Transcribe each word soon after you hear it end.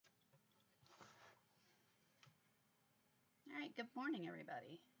right, good morning,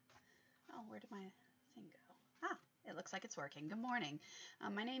 everybody. Oh, where did my thing go? Ah, it looks like it's working. Good morning.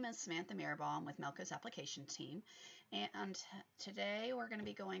 My name is Samantha Mirabal with Melco's application team, and today we're going to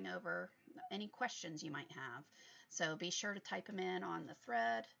be going over any questions you might have. So be sure to type them in on the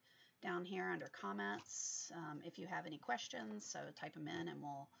thread down here under comments if you have any questions. So type them in and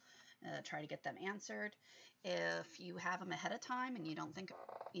we'll try to get them answered. If you have them ahead of time and you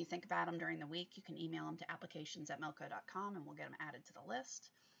think about them during the week, you can email them to applications@melco.com and we'll get them added to the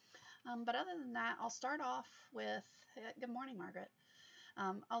list. But other than that, I'll start off with, good morning, Margaret.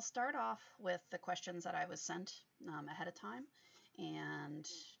 I'll start off with the questions that I was sent ahead of time, and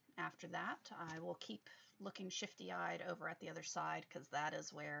after that, I will keep looking shifty-eyed over at the other side because that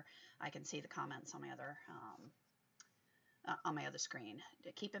is where I can see the comments on my other screen.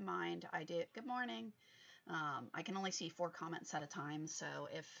 Keep in mind, good morning. I can only see 4 comments at a time, so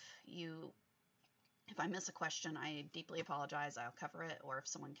if I miss a question, I deeply apologize. I'll cover it, or if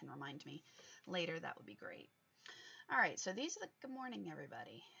someone can remind me later, that would be great. All right, so good morning,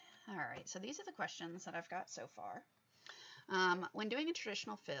 everybody. All right, so these are the questions that I've got so far. When doing a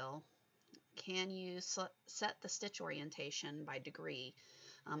traditional fill, can you set the stitch orientation by degree,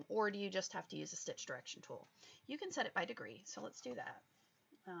 or do you just have to use a stitch direction tool? You can set it by degree, so let's do that.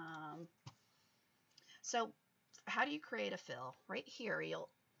 So how do you create a fill? Right here, yeah,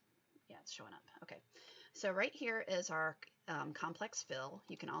 it's showing up. Okay, so right here is our complex fill.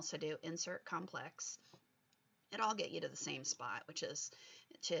 You can also do insert complex. It'll all get you to the same spot, which is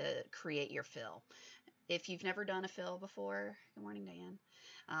to create your fill. If you've never done a fill before, good morning,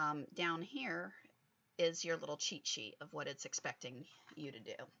 Diane, down here is your little cheat sheet of what it's expecting you to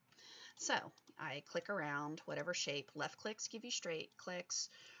do. So I click around whatever shape. Left clicks give you straight clicks,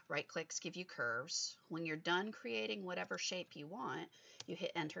 right clicks give you curves. When you're done creating whatever shape you want, you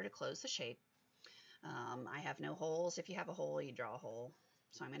hit enter to close the shape. I have no holes. If you have a hole, you draw a hole.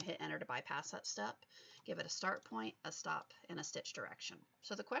 So I'm going to hit enter to bypass that step, give it a start point, a stop, and a stitch direction.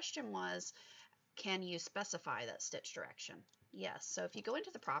 So the question was, can you specify that stitch direction? Yes. So if you go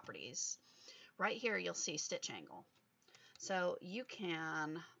into the properties, right here you'll see stitch angle. So you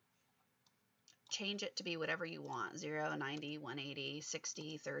can change it to be whatever you want, 0, 90, 180,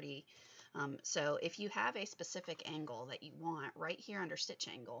 60, 30. So if you have a specific angle that you want right here under stitch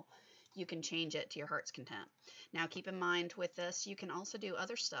angle, you can change it to your heart's content. Now keep in mind with this, you can also do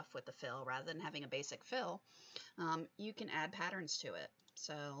other stuff with the fill. Rather than having a basic fill, you can add patterns to it.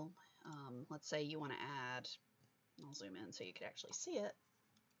 So let's say you want to add, I'll zoom in so you can actually see it.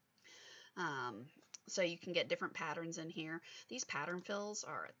 So you can get different patterns in here. These pattern fills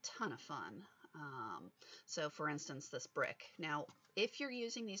are a ton of fun. So for instance, this brick. Now, if you're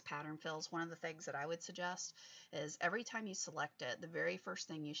using these pattern fills, one of the things that I would suggest is every time you select it, the very first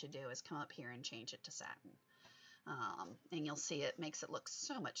thing you should do is come up here and change it to satin. And you'll see it makes it look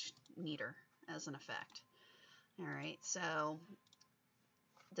so much neater as an effect. All right, so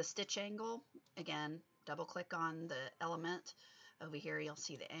the stitch angle, again, double click on the element. Over here you'll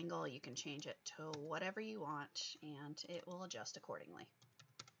see the angle. You can change it to whatever you want and it will adjust accordingly.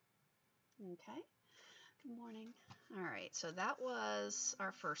 Okay, good morning. All right, so that was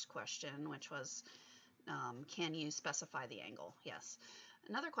our first question, which was, can you specify the angle? Yes.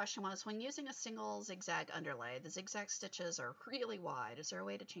 Another question was, when using a single zigzag underlay, the zigzag stitches are really wide. Is there a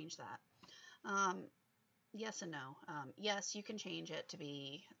way to change that? Yes and no. Yes, you can change it to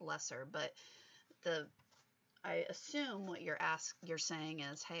be lesser, but I assume what you're saying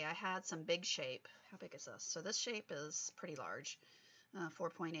is, hey, I had some big shape. How big is this? So this shape is pretty large,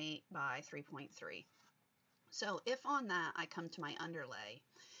 4.8 by 3.3. So if on that I come to my underlay,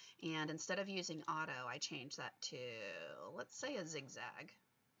 and instead of using auto, I change that to, let's say, a zigzag.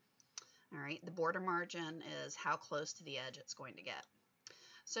 All right, the border margin is how close to the edge it's going to get.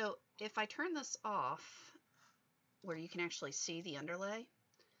 So if I turn this off, where you can actually see the underlay,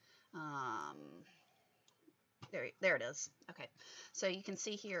 there it is. Okay, so you can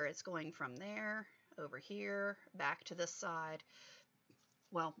see here it's going from there, over here, back to this side.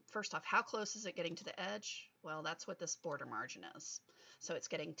 Well, first off, how close is it getting to the edge? Well, that's what this border margin is. So it's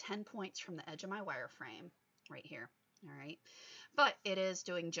getting 10 points from the edge of my wireframe right here. All right, but it is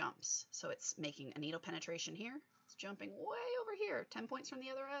doing jumps. So it's making a needle penetration here. It's jumping way over here, 10 points from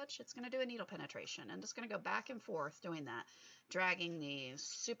the other edge. It's going to do a needle penetration and it's going to go back and forth doing that, dragging these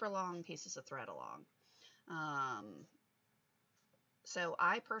super long pieces of thread along. So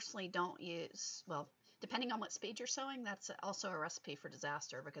I personally don't use, well, depending on what speed you're sewing, that's also a recipe for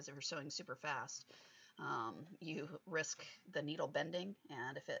disaster, because if you're sewing super fast, you risk the needle bending,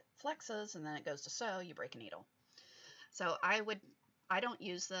 and if it flexes and then it goes to sew, you break a needle. So I don't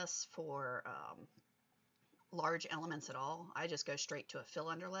use this for large elements at all, I just go straight to a fill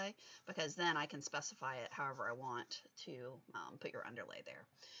underlay, because then I can specify it however I want to put your underlay there.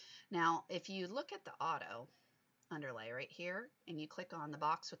 Now, if you look at the auto underlay right here, and you click on the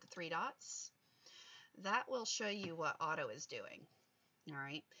box with the 3 dots, that will show you what auto is doing. All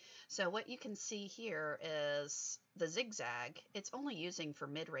right, so what you can see here is the zigzag. It's only using for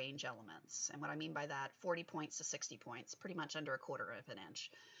mid-range elements, and what I mean by that, 40 points to 60 points, pretty much under 1/4 of an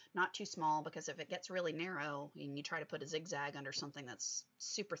inch. Not too small, because if it gets really narrow and you try to put a zigzag under something that's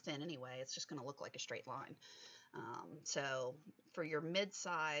super thin anyway, it's just going to look like a straight line. So for your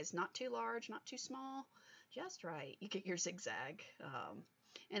mid-size, not too large, not too small, just right, you get your zigzag.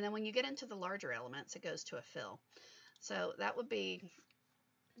 And then when you get into the larger elements, it goes to a fill. So that would be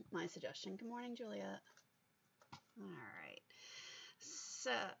my suggestion. Good morning, Juliet. All right.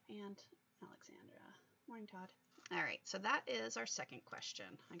 So, and Alexandra. Morning, Todd. All right, so that is our second question.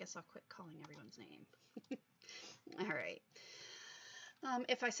 I guess I'll quit calling everyone's name. All right.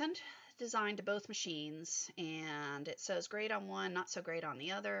 If I send design to both machines and it says great on one, not so great on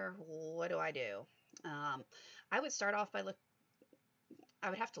the other, what do I do? I would start off by I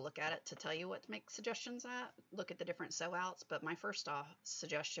would have to look at it to tell you what to make suggestions at, look at the different sew outs, but my first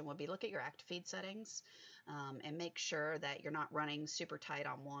suggestion would be look at your active feed settings and make sure that you're not running super tight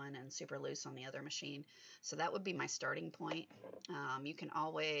on one and super loose on the other machine. So that would be my starting point. You can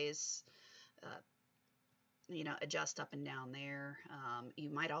always adjust up and down there. You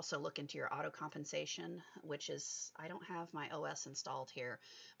might also look into your auto compensation, which is, I don't have my OS installed here,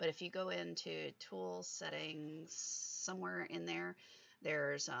 but if you go into tools, settings, somewhere in there,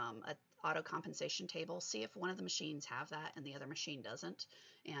 there's an auto compensation table. See if one of the machines have that and the other machine doesn't,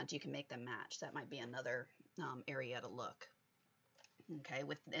 and you can make them match. That might be another area to look. Okay,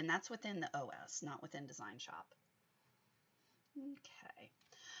 and that's within the OS, not within DesignShop. Okay.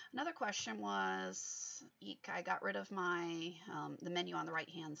 Another question was, eek, I got rid of my the menu on the right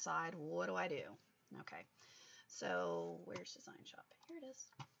hand side. What do I do? Okay, so where's DesignShop? Here it is.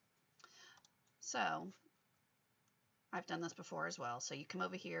 So I've done this before as well. So you come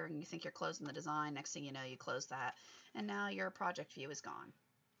over here and you think you're closing the design. Next thing you know, you close that, and now your project view is gone.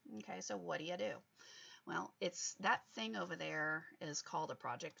 Okay, so what do you do? Well, it's that thing over there is called a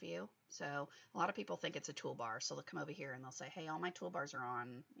project view. So a lot of people think it's a toolbar. So they'll come over here and they'll say, hey, all my toolbars are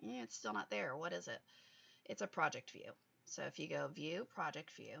on. It's still not there. What is it? It's a project view. So if you go view, project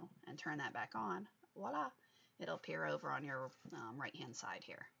view, and turn that back on, voila, it'll appear over on your right-hand side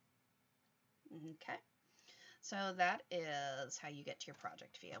here. Okay. So that is how you get to your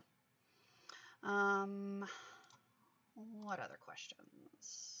project view. What other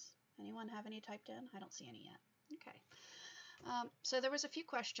questions? Anyone have any typed in? I don't see any yet. Okay. So there was a few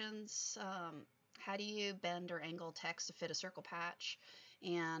questions. How do you bend or angle text to fit a circle patch?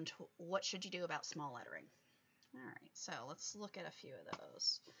 And what should you do about small lettering? All right, so let's look at a few of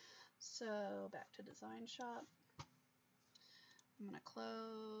those. So back to DesignShop. I'm going to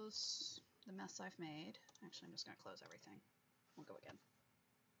close the mess I've made. Actually, I'm just going to close everything. We'll go again.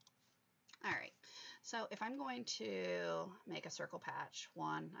 All right, so if I'm going to make a circle patch,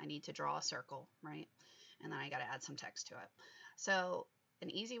 one, I need to draw a circle, right? And then I got to add some text to it. So an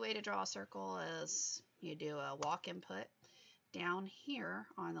easy way to draw a circle is you do a walk input. Down here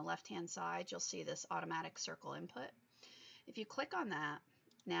on the left-hand side, you'll see this automatic circle input. If you click on that,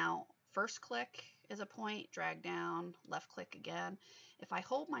 now first click is a point, drag down, left click again. If I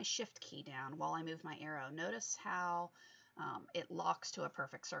hold my shift key down while I move my arrow, notice how it locks to a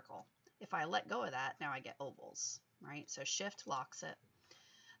perfect circle. If I let go of that, now I get ovals, right? So shift locks it.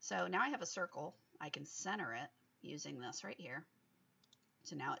 So now I have a circle. I can center it using this right here.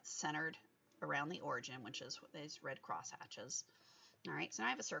 So now it's centered around the origin, which is these red crosshatches. All right, so now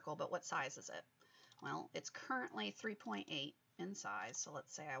I have a circle, but what size is it? Well, it's currently 3.8 in size, so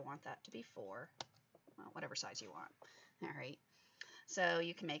let's say I want that to be 4, well, whatever size you want. All right, so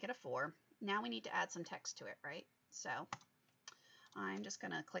you can make it a 4. Now we need to add some text to it, right? So I'm just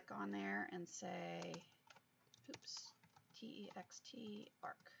going to click on there and say, oops, TEXT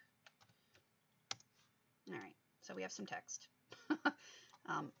ARC. All right, so we have some text.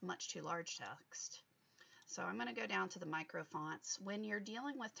 Much too large text. So I'm going to go down to the micro fonts. When you're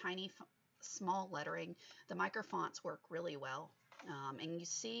dealing with tiny, small lettering, the micro fonts work really well. And you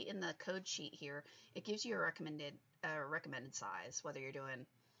see in the code sheet here, it gives you a recommended size, whether you're doing,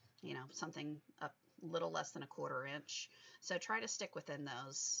 something a little less than 1/4 inch. So try to stick within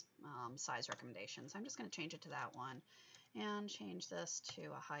those size recommendations. I'm just going to change it to that one and change this to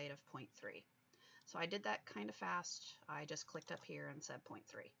a height of 0.3. So I did that kind of fast. I just clicked up here and said 0.3.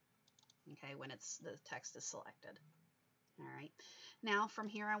 Okay, when the text is selected. All right. Now from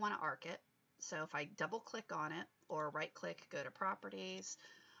here I want to arc it. So if I double click on it or right click, go to properties,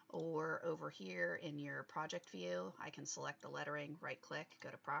 or over here in your project view, I can select the lettering, right click, go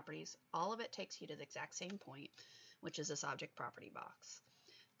to properties. All of it takes you to the exact same point, which is this object property box.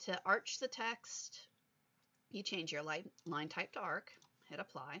 To arch the text, you change your line type to arc, hit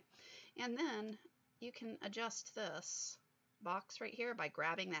apply, and then you can adjust this box right here by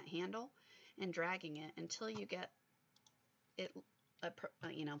grabbing that handle and dragging it until you get it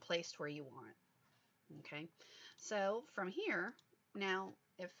placed where you want. Okay, so from here, now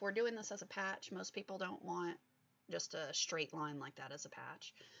if we're doing this as a patch, most people don't want just a straight line like that as a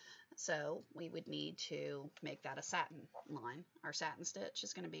patch. So we would need to make that a satin line. Our satin stitch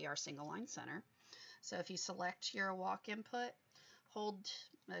is going to be our single line center. So if you select your walk input,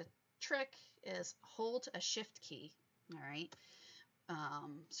 the trick is hold a shift key. All right.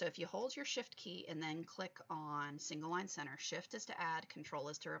 So if you hold your shift key and then click on single line center, shift is to add, control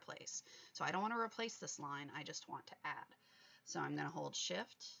is to replace. So I don't want to replace this line, I just want to add. So I'm going to hold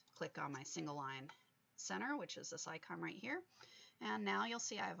shift, click on my single line center, which is this icon right here. And now you'll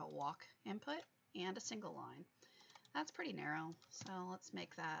see I have a walk input and a single line. That's pretty narrow, so let's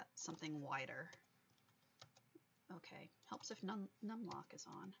make that something wider. Okay, helps if numlock is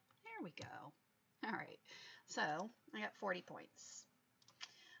on. There we go. All right, so I got 40 points.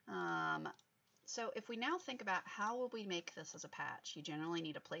 So if we now think about how will we make this as a patch, you generally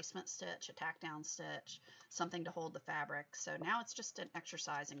need a placement stitch, a tack down stitch, something to hold the fabric. So now it's just an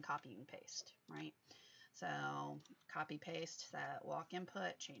exercise in copy and paste, right? So copy paste that walk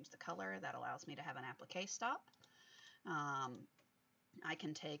input, change the color. That allows me to have an applique stop. I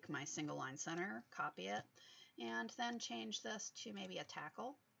can take my single line center, copy it, and then change this to maybe a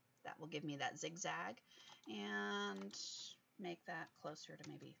tackle. That will give me that zigzag, and make that closer to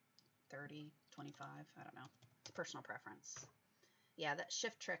maybe 30, 25, I don't know. It's personal preference. Yeah, that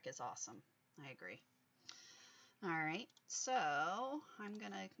shift trick is awesome. I agree. All right, so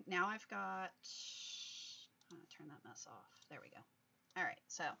now I've got, I'm gonna turn that mess off. There we go. All right,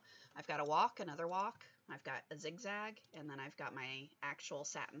 so I've got a walk, another walk, I've got a zigzag, and then I've got my actual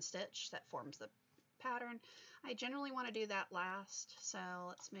satin stitch that forms the pattern. I generally want to do that last, so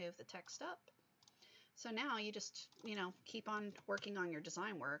let's move the text up. So now you just, keep on working on your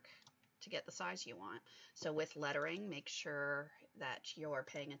design work to get the size you want. So with lettering, make sure that you're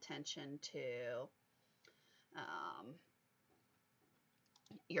paying attention to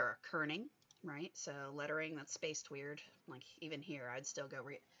your kerning, right? So lettering that's spaced weird, like even here, I'd still go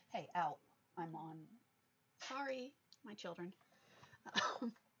hey, out, I'm on, sorry, my children.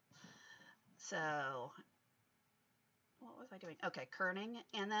 So what was I doing? Okay, kerning,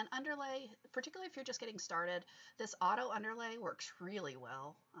 and then underlay, particularly if you're just getting started, this auto underlay works really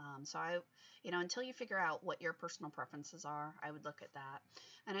well. So until you figure out what your personal preferences are, I would look at that.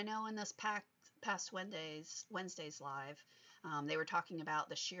 And I know in this past Wednesday's live, they were talking about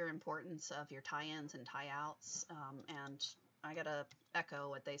the sheer importance of your tie-ins and tie-outs, and I gotta echo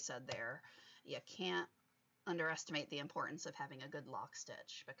what they said there. You can't underestimate the importance of having a good lock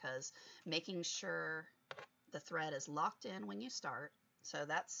stitch, because making sure the thread is locked in when you start. So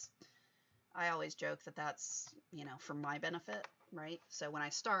I always joke that's, for my benefit, right? So when I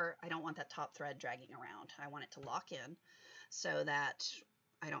start, I don't want that top thread dragging around. I want it to lock in so that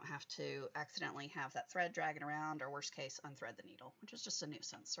I don't have to accidentally have that thread dragging around, or worst case, unthread the needle, which is just a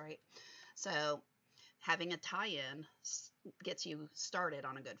nuisance, right? So having a tie-in gets you started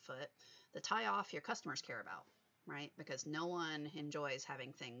on a good foot. The tie-off your customers care about, right? Because no one enjoys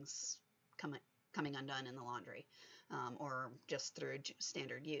having things coming undone in the laundry, or just through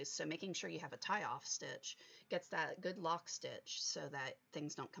standard use. So making sure you have a tie-off stitch gets that good lock stitch so that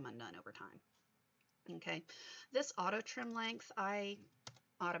things don't come undone over time. Okay, this auto trim length, I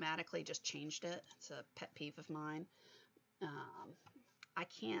automatically just changed it. It's a pet peeve of mine. I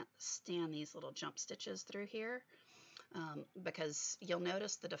can't stand these little jump stitches through here, because you'll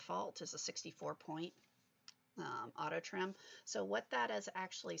notice the default is a 64 point auto trim. So what that is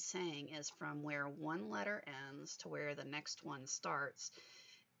actually saying is from where one letter ends to where the next one starts,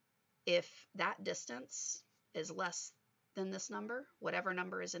 if that distance is less than this number, whatever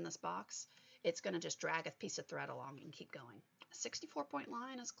number is in this box, it's going to just drag a piece of thread along and keep going. A 64 point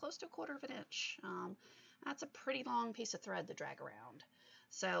line is close to 1/4 of an inch. That's a pretty long piece of thread to drag around.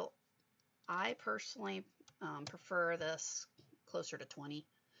 So I personally prefer this closer to 20.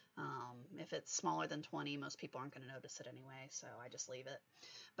 If it's smaller than 20, most people aren't going to notice it anyway, so I just leave it.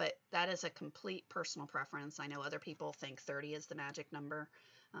 But that is a complete personal preference. I know other people think 30 is the magic number.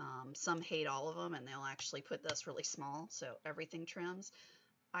 Some hate all of them, and they'll actually put this really small, so everything trims.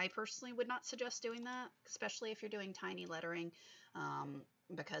 I personally would not suggest doing that, especially if you're doing tiny lettering.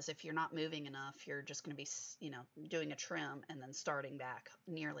 Because if you're not moving enough, you're just going to be, doing a trim and then starting back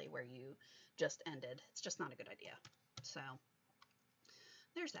nearly where you just ended. It's just not a good idea. So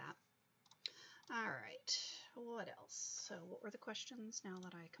there's that. All right, what else? So what were the questions now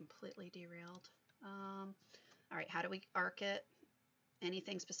that I completely derailed? All right, how do we arc it?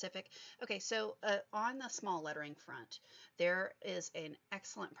 Anything specific? Okay, so on the small lettering front, there is an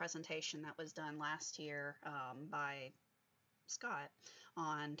excellent presentation that was done last year by Scott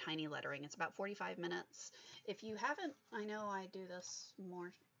on tiny lettering. It's about 45 minutes. If you haven't, I know I do this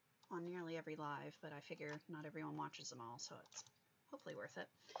more on nearly every live, but I figure not everyone watches them all, so it's hopefully worth it.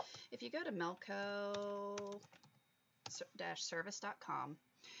 If you go to melco-service.com,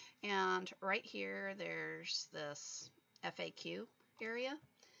 and right here there's this FAQ area.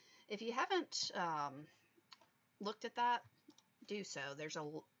 If you haven't looked at that, do so. There's a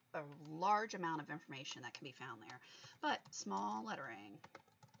large amount of information that can be found there. But small lettering,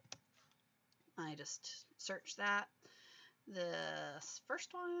 I just searched that. This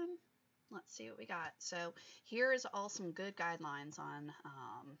first one, let's see what we got. So here is all some good guidelines on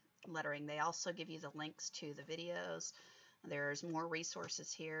lettering. They also give you the links to the videos. There's more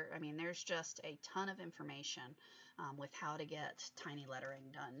resources here. I mean, there's just a ton of information with how to get tiny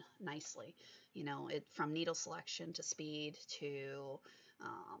lettering done nicely. From needle selection to speed to,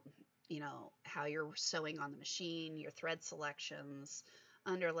 how you're sewing on the machine, your thread selections,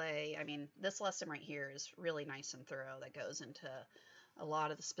 underlay. I mean, this lesson right here is really nice and thorough that goes into a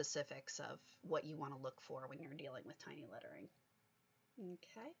lot of the specifics of what you want to look for when you're dealing with tiny lettering.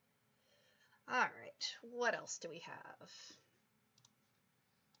 Okay. All right, what else do we have?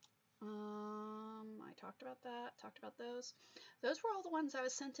 I talked about that, talked about those. Those were all the ones I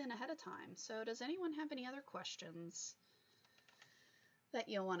was sent in ahead of time. So does anyone have any other questions that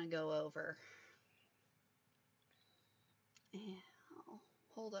you'll want to go over? And I'll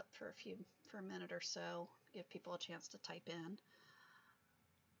hold up for a minute or so, give people a chance to type in.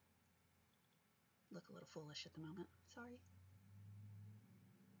 Look a little foolish at the moment, sorry.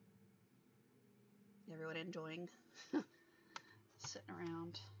 Everyone enjoying sitting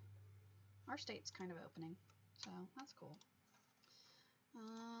around. Our state's kind of opening, so that's cool.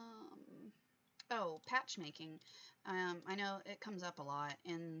 Oh, patch making. I know it comes up a lot.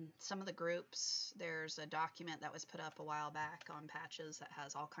 In some of the groups, there's a document that was put up a while back on patches that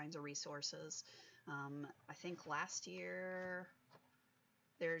has all kinds of resources. I think last year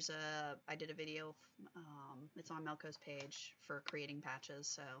I did a video, it's on Melco's page for creating patches,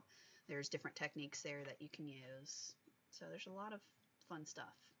 so there's different techniques there that you can use. So there's a lot of fun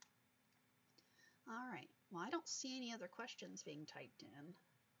stuff. All right, well, I don't see any other questions being typed in.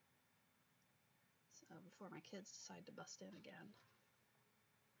 So before my kids decide to bust in again,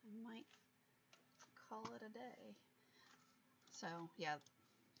 I might call it a day. So yeah,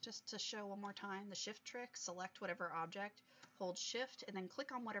 just to show one more time, the shift trick, select whatever object, hold shift, and then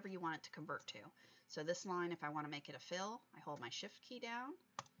click on whatever you want it to convert to. So this line, if I want to make it a fill, I hold my shift key down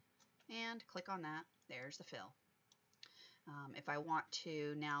and click on that. There's the fill. If I want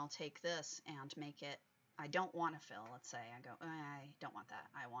to now take this and make it, I don't want to fill, let's say, I go, I don't want that.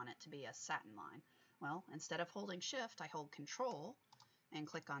 I want it to be a satin line. Well, instead of holding shift, I hold control and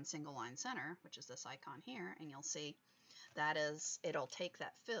click on single line center, which is this icon here, and you'll see that it'll take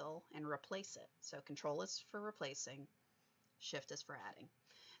that fill and replace it. So control is for replacing, shift is for adding.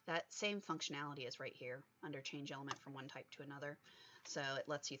 That same functionality is right here under change element from one type to another. So it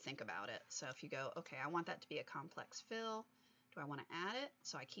lets you think about it. So if you go, okay, I want that to be a complex fill. Do I want to add it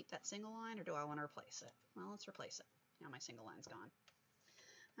so I keep that single line, or do I want to replace it? Well, let's replace it. Now my single line's gone.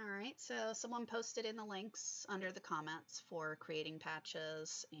 All right, so someone posted in the links under the comments for creating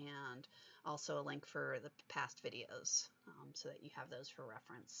patches and also a link for the past videos so that you have those for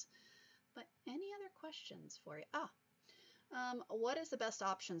reference. But any other questions for you? What is the best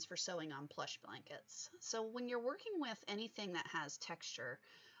options for sewing on plush blankets? So when you're working with anything that has texture,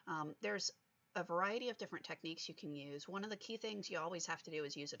 there's a variety of different techniques you can use. One of the key things you always have to do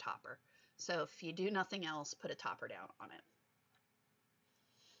is use a topper. So if you do nothing else, put a topper down on it.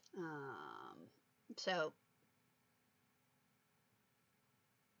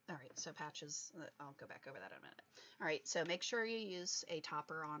 All right, so patches, I'll go back over that in a minute. All right, so make sure you use a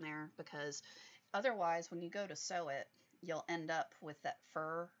topper on there, because otherwise when you go to sew it, you'll end up with that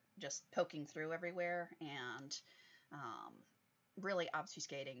fur just poking through everywhere and really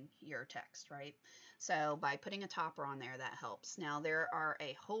obfuscating your text, right? So by putting a topper on there, that helps. Now there are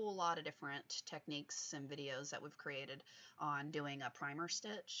a whole lot of different techniques and videos that we've created on doing a primer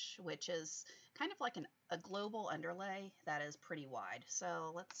stitch, which is kind of like a global underlay that is pretty wide.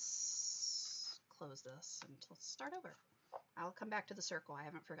 So let's close this and let's start over. I'll come back to the circle. I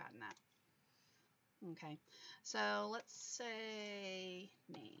haven't forgotten that. Okay, so let's say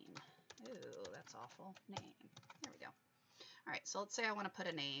name. Ooh, that's awful. Name. There we go. All right, so let's say I want to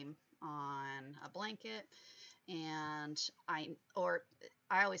put a name on a blanket, and I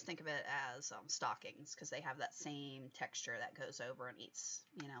always think of it as stockings, because they have that same texture that goes over and eats,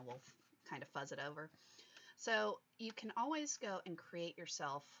 will kind of fuzz it over. So you can always go and create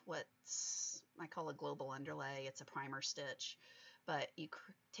yourself what's I call a global underlay. It's a primer stitch, but you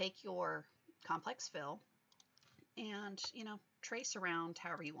take your complex fill and trace around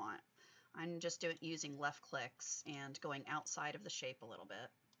however you want. I'm just using left clicks and going outside of the shape a little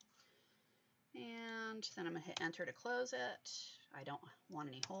bit. And then I'm going to hit enter to close it. I don't want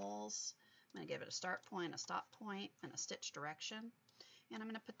any holes. I'm going to give it a start point, a stop point, and a stitch direction. And I'm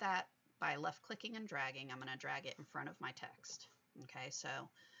going to put that by left clicking and dragging. I'm going to drag it in front of my text. Okay, so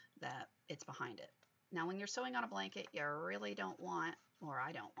that it's behind it. Now when you're sewing on a blanket, you really don't want, or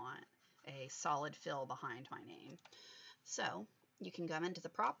I don't want, a solid fill behind my name. So you can come into the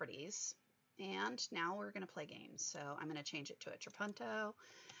properties, and now we're going to play games. So I'm going to change it to a trapunto,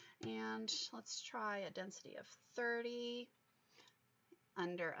 and let's try a density of 30.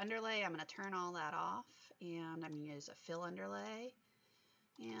 Under underlay, I'm going to turn all that off, and I'm going to use a fill underlay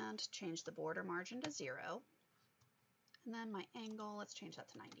and change the border margin to 0. And then my angle, let's change that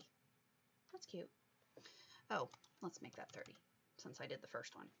to 90. That's cute. Oh, let's make that 30 since I did the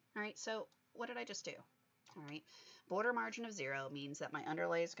first one. All right, so what did I just do? All right, border margin of 0 means that my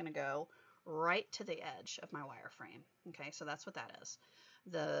underlay is going to go right to the edge of my wireframe. Okay, so that's what that is.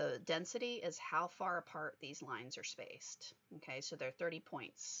 The density is how far apart these lines are spaced. Okay, so they're 30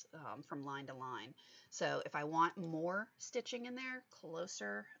 points from line to line. So if I want more stitching in there,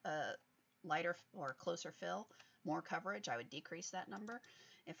 closer, lighter or closer fill, more coverage, I would decrease that number.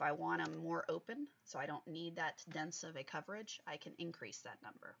 If I want them more open, so I don't need that dense of a coverage, I can increase that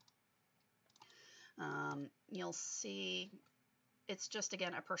number. You'll see it's just,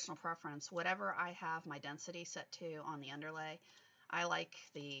 again, a personal preference. Whatever I have my density set to on the underlay, I like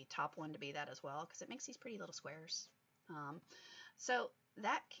the top one to be that as well, because it makes these pretty little squares. So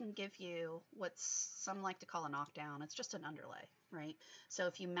that can give you what some like to call a knockdown. It's just an underlay, right? So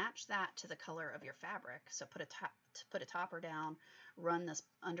if you match that to the color of your fabric, so put a topper down, run this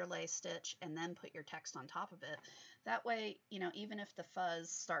underlay stitch, and then put your text on top of it. That way, even if the fuzz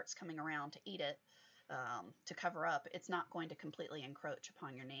starts coming around to eat it, to cover up, it's not going to completely encroach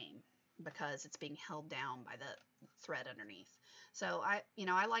upon your name because it's being held down by the thread underneath. So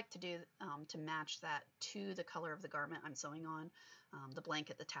I like to do to match that to the color of the garment I'm sewing on, the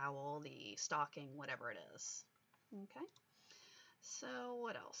blanket, the towel, the stocking, whatever it is. Okay. So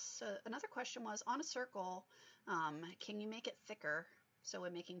what else? So another question was, on a circle, can you make it thicker so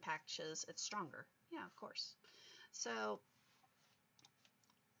when making patches it's stronger? Yeah, of course. So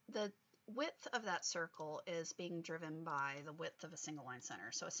the width of that circle is being driven by the width of a single line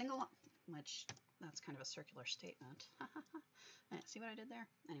center. So a single, which that's kind of a circular statement. See what I did there?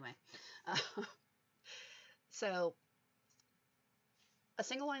 Anyway, so a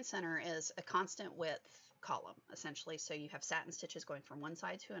single line center is a constant width column, essentially. So you have satin stitches going from one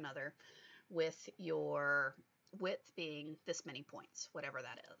side to another, with your width being this many points, whatever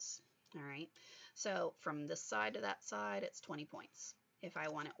that is. All right. So from this side to that side, it's 20 points. If I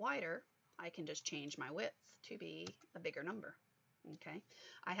want it wider, I can just change my width to be a bigger number. Okay,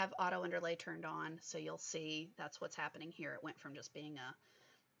 I have auto underlay turned on, so you'll see that's what's happening here. It went from just being a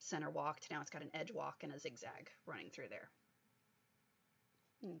center walk to now it's got an edge walk and a zigzag running through there.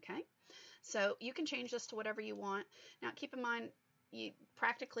 Okay, so you can change this to whatever you want. Now keep in mind,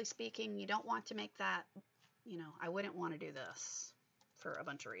 practically speaking, you don't want to make that, I wouldn't want to do this for a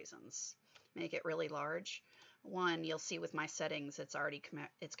bunch of reasons. Make it really large. One, you'll see with my settings, it's already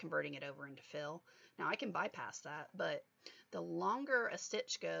it's converting it over into fill. Now I can bypass that, but the longer a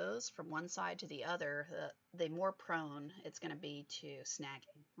stitch goes from one side to the other, the more prone it's going to be to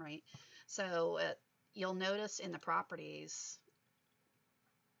snagging, right? So you'll notice in the properties,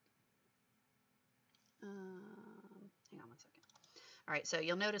 hang on one second. All right, so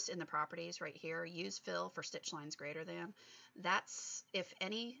you'll notice in the properties right here, use fill for stitch lines greater than. That's if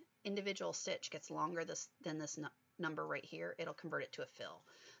any individual stitch gets longer than this number right here, it'll convert it to a fill.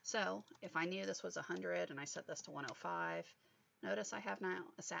 So if I knew this was 100 and I set this to 105, notice I have now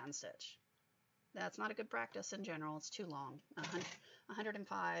a satin stitch. That's not a good practice in general. It's too long.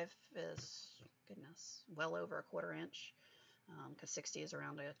 105 is, goodness, well over 1/4 inch, because 60 is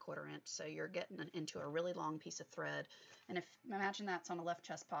around 1/4 inch. So you're getting into a really long piece of thread. And if imagine that's on a left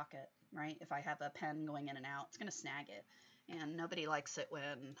chest pocket, right? If I have a pen going in and out, it's going to snag it. And nobody likes it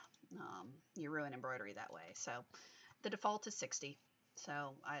when you ruin embroidery that way. So The default is 60.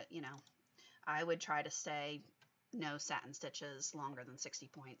 So I would try to stay no satin stitches longer than 60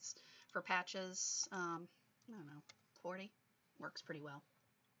 points. For patches, I don't know, 40 works pretty well.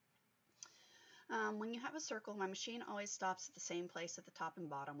 When you have a circle, my machine always stops at the same place at the top and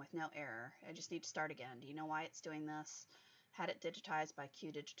bottom with no error. I just need to start again. Do you know why it's doing this? Had it digitized by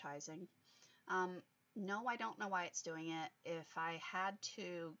Q digitizing? No, I don't know why it's doing it. If I had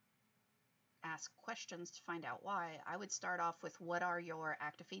to ask questions to find out why, I would start off with what are your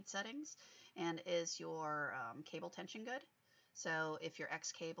active feed settings, and is your cable tension good? So if your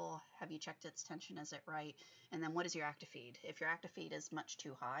X cable, have you checked its tension? Is it right? And then what is your active feed? If your active feed is much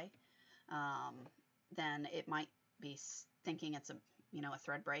too high, then it might be thinking it's a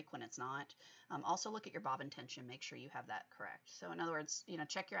thread break when it's not. Also look at your bobbin tension, make sure you have that correct. So in other words,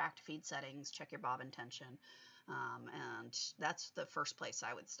 check your active feed settings, check your bobbin tension, and that's the first place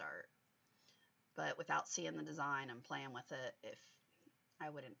I would start. But without seeing the design and playing with it, if I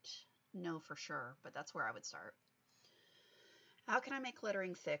wouldn't know for sure, but that's where I would start. How can I make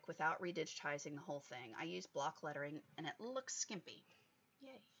lettering thick without redigitizing the whole thing? I use block lettering and it looks skimpy.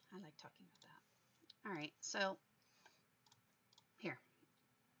 Yay, I like talking about that. All right, so here.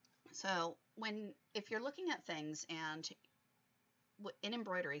 So if you're looking at things, and in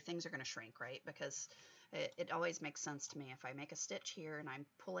embroidery, things are going to shrink, right? Because it always makes sense to me. If I make a stitch here and I'm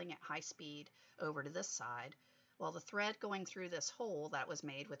pulling at high speed over to this side, well, the thread going through this hole that was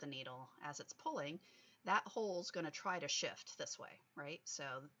made with the needle, as it's pulling, that hole's going to try to shift this way, right? So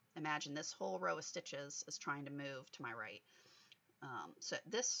imagine this whole row of stitches is trying to move to my right. So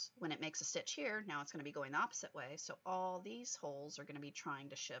this, when it makes a stitch here, now it's going to be going the opposite way. So all these holes are going to be trying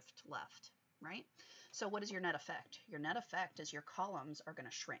to shift left, right? So what is your net effect? Your net effect is your columns are going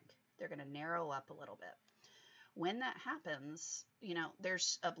to shrink. They're going to narrow up a little bit. When that happens,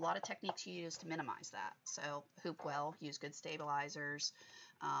 there's a lot of techniques you use to minimize that. So hoop well, use good stabilizers,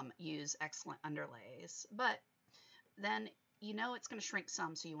 use excellent underlays, but then it's going to shrink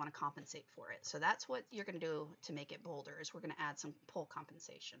some, so you want to compensate for it. So that's what you're going to do to make it bolder, is we're going to add some pull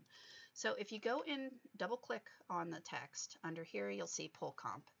compensation. So if you go in, double click on the text, under here you'll see pull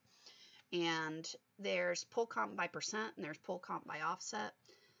comp. And there's pull comp by percent and there's pull comp by offset.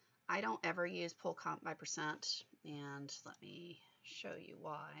 I don't ever use pull comp by percent, and let me show you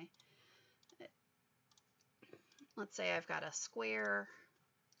why. Let's say I've got a square.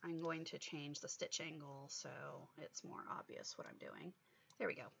 I'm going to change the stitch angle so it's more obvious what I'm doing. There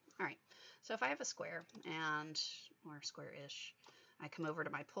we go. All right, so if I have a square, or square-ish, I come over to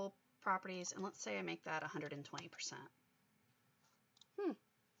my pull properties, and let's say I make that 120%.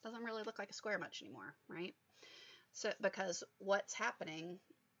 Doesn't really look like a square much anymore, right? So because what's happening,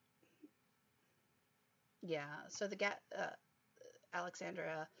 yeah, so the gap,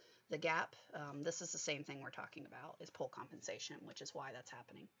 Alexandra, the gap, this is the same thing we're talking about, is pull compensation, which is why that's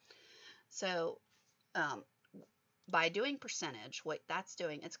happening. So by doing percentage, what that's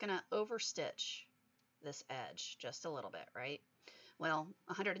doing, it's going to overstitch this edge just a little bit, right? Well,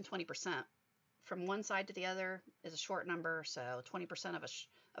 120% from one side to the other is a short number, so 20%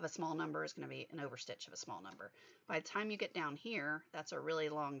 of a small number is going to be an overstitch of a small number. By the time you get down here, that's a really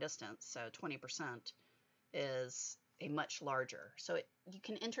long distance, so 20% is a much larger. So you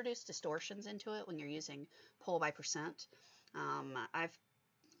can introduce distortions into it when you're using pull by percent. I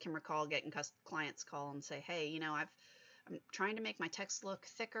can recall getting clients call and say, hey, I'm trying to make my text look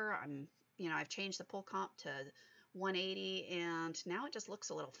thicker. I've changed the pull comp to 180, and now it just looks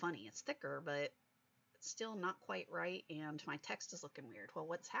a little funny. It's thicker, but it's still not quite right, and my text is looking weird. Well,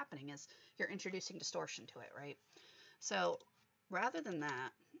 what's happening is you're introducing distortion to it, right? So rather than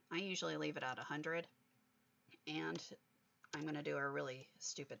that, I usually leave it at 100, and I'm going to do a really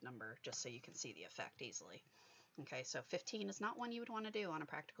stupid number just so you can see the effect easily. Okay, so 15 is not one you would want to do on a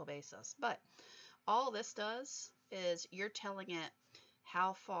practical basis, but all this does is you're telling it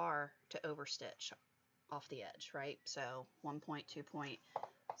how far to overstitch off the edge, right? So 1 point, 2 point.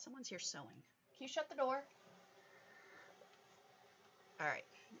 Someone's here sewing. Can you shut the door? All right,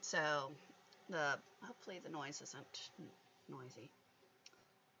 so hopefully the noise isn't noisy.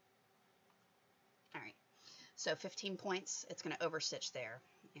 All right, so 15 points, it's going to overstitch there,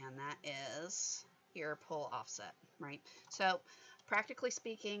 and that is your pull offset, right? So practically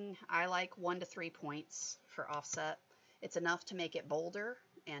speaking, I like 1 to 3 points for offset. It's enough to make it bolder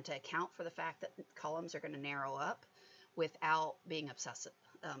and to account for the fact that columns are going to narrow up without being excessive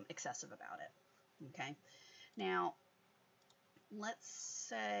about it. Okay, now let's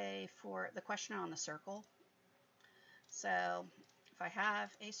say for the question on the circle, so if I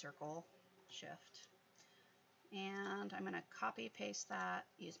have a circle, shift, And I'm going to copy paste that,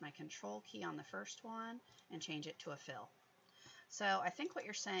 use my control key on the first one, and change it to a fill. So I think what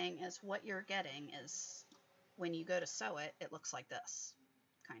you're saying is what you're getting is when you go to sew it, it looks like this,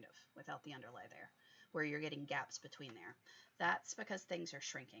 kind of, without the underlay there, where you're getting gaps between there. That's because things are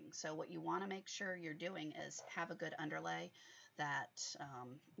shrinking. So what you want to make sure you're doing is have a good underlay, that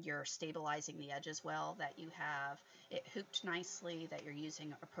you're stabilizing the edges well, that you have it hooped nicely, that you're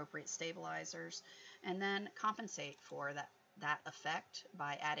using appropriate stabilizers, and then compensate for that effect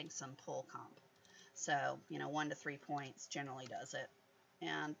by adding some pull comp. So, 1 to 3 points generally does it.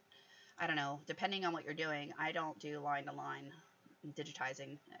 And I don't know, depending on what you're doing, I don't do line to line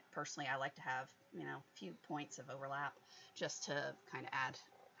digitizing. Personally, I like to have, a few points of overlap just to kind of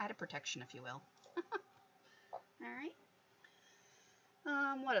add a protection, if you will. All right.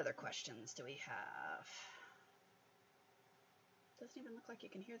 What other questions do we have? Doesn't even look like you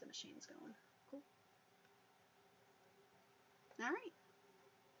can hear the machines going. Cool. All right.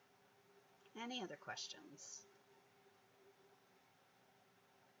 Any other questions?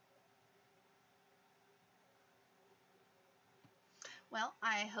 Well,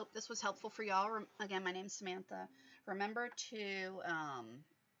 I hope this was helpful for y'all. Again, my name's Samantha. Remember to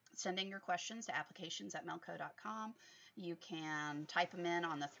send in your questions to applications@melco.com. You can type them in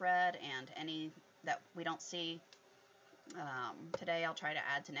on the thread, and any that we don't see today, I'll try to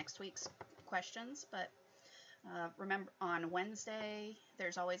add to next week's questions. But remember, on Wednesday,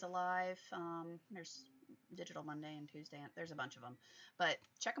 there's always a live. There's Digital Monday and Tuesday. There's a bunch of them. But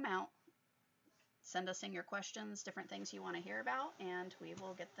check them out. Send us in your questions, different things you want to hear about, and we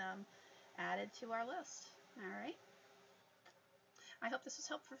will get them added to our list. All right. I hope this was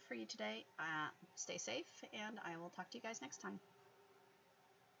helpful for you today. Stay safe, and I will talk to you guys next time.